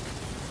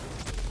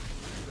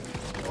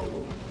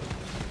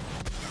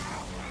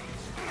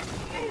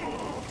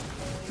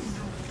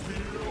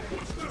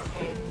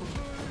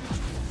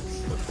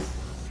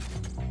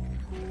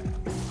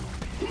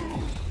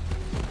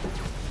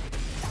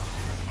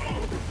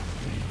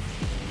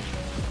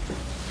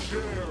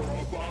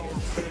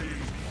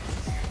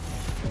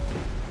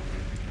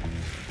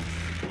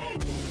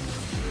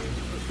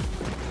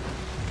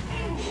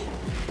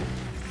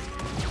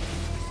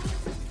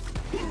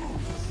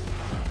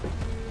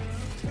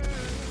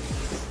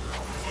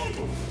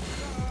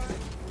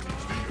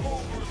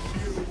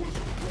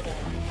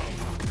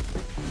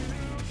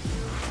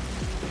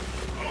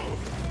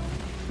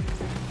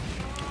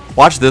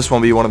 Watch this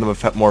one be one of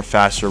the more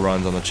faster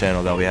runs on the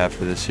channel that we have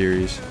for this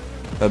series.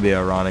 That'd be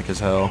ironic as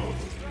hell.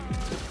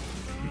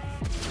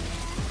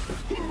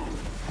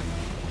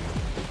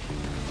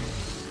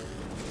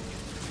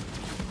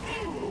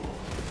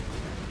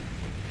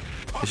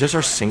 It's just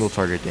our single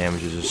target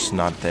damage is just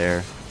not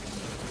there.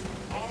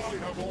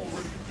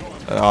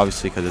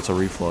 Obviously, because it's a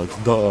reflux.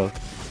 Duh.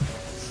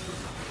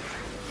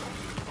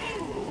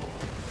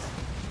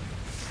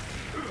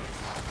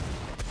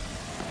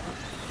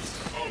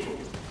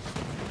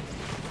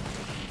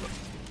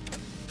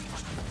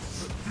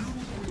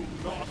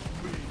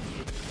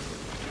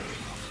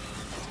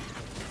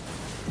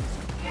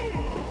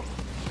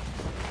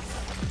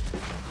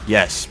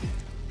 Yes.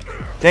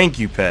 Thank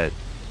you, pet.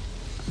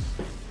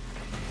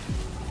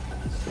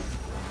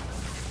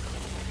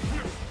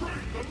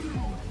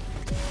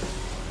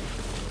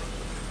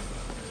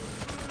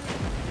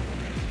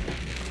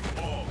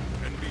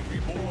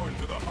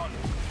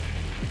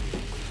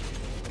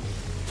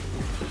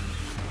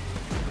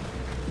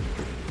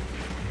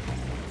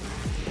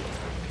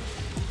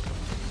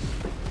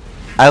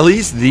 At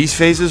least these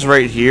phases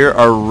right here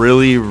are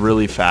really,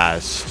 really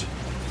fast.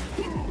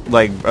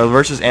 Like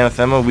versus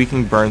Anathema, we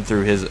can burn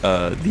through his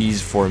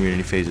these 4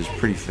 immunity phases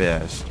pretty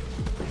fast.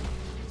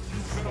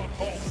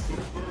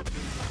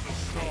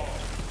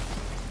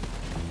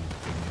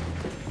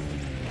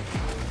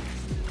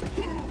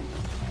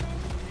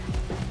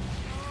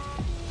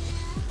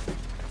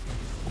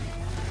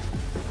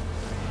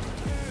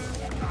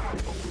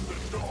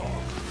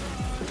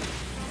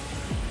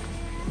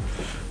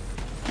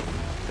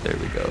 There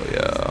we go,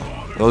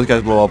 yeah. Those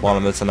guys blow up on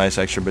him, that's a nice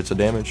extra bits of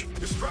damage.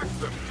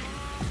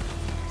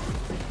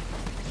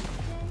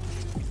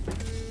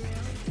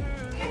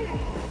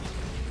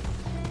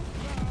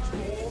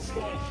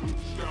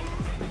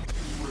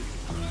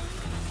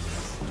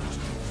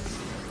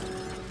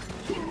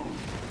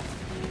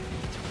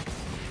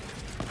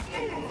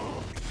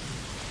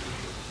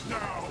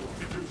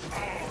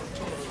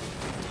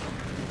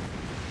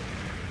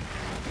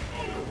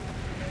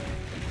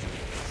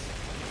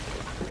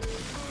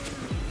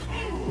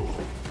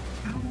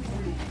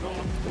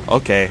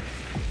 Okay.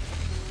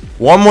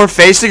 One more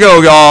phase to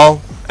go,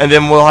 y'all, and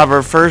then we'll have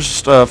our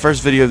first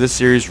video of this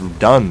series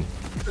done.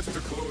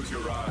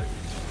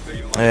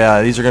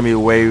 Yeah, these are gonna be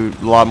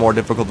a lot more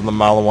difficult than the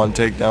Mile 1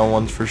 takedown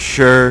ones for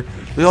sure.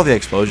 Look at all the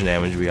explosion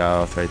damage we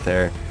got off right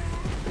there.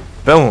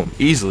 Boom,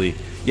 easily.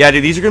 Yeah,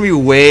 dude, these are gonna be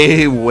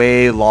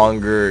way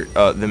longer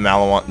than the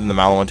Mile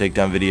 1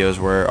 takedown videos,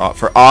 where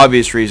for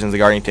obvious reasons the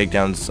Guardian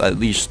takedown's at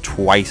least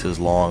twice as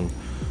long,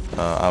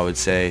 I would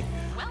say.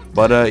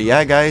 But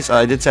yeah, guys,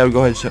 I did say I would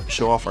go ahead and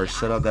show off our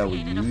setup that we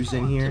use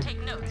in here.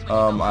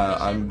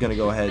 I'm gonna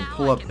go ahead and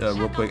pull up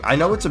real quick. I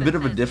know it's a bit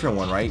of a different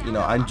one, right? You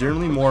know, I'm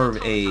generally more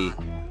of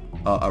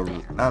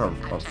not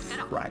a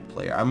frag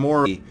player. I'm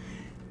more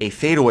a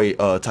fadeaway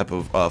type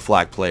of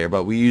flag player,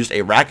 but we used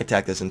a rack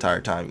attack this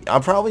entire time. I'll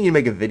probably need to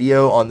make a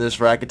video on this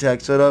rack attack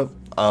setup.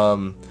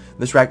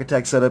 This rack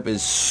attack setup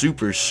is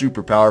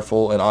super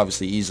powerful and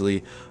obviously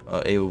easily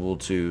able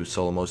to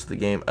solo most of the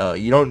game.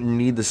 You don't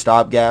need the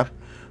stopgap.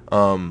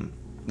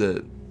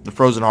 The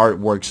Frozen Heart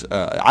works.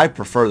 I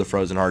prefer the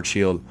Frozen Heart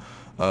shield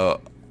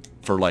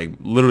for like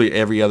literally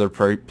every other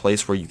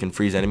place where you can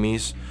freeze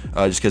enemies,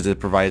 just because it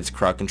provides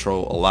crowd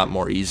control a lot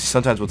more easy.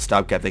 Sometimes with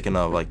stopgap they can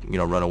like, you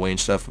know, run away and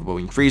stuff, but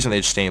when you freeze them they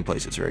just stay in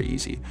place. It's very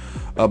easy.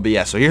 But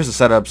yeah, so here's the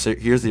setup. So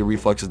here's the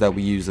reflexes that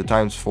we use: the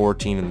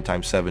 ×14 and the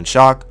 ×7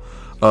 shock.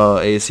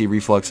 ASC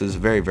reflexes,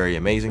 very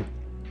amazing.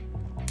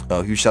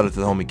 Huge shout out to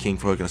the homie King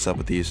for hooking us up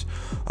with these.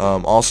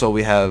 Also,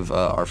 we have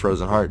our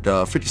Frozen Heart.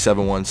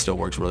 57 one still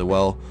works really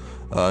well.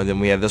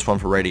 Then we have this one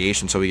for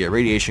radiation, so we get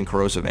radiation,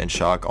 corrosive, and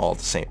shock all at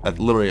the same,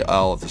 literally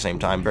all at the same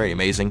time. Very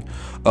amazing.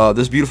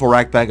 This beautiful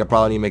rack pack. I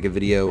probably need to make a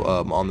video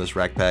on this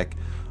rack pack,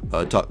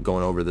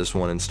 going over this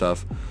one and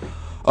stuff.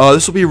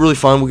 This will be really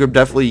fun. We could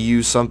definitely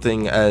use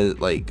something as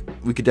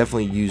we could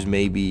definitely use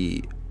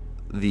maybe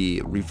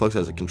the reflux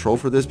as a control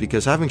for this,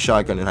 because having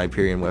shotgun and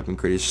Hyperion weapon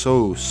crate is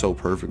so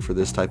perfect for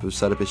this type of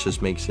setup. It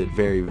just makes it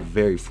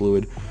very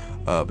fluid.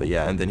 But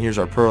yeah, and then here's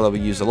our pearl that we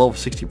use, a level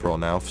 60 pearl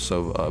now,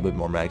 so a bit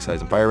more mag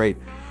size and fire rate.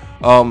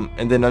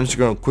 And then I'm just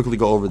going to quickly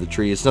go over the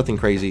tree. It's nothing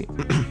crazy.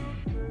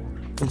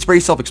 It's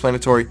pretty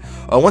self-explanatory.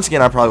 Once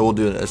again, I probably will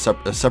do a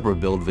separate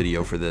build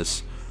video for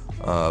this.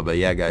 But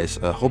yeah, guys,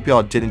 hope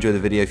y'all did enjoy the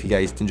video. If you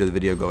guys did enjoy the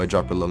video, go ahead,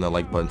 drop a little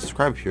like button,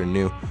 subscribe if you're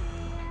new.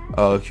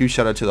 Huge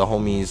shout out to the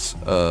homies.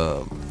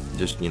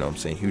 Just, you know what I'm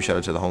saying, huge shout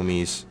out to the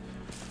homies.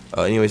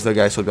 Anyways though,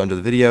 guys, hope you enjoyed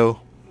the video.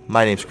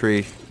 My name's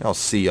Kree. I'll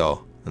see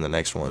y'all in the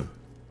next one.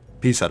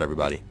 Peace out,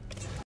 everybody.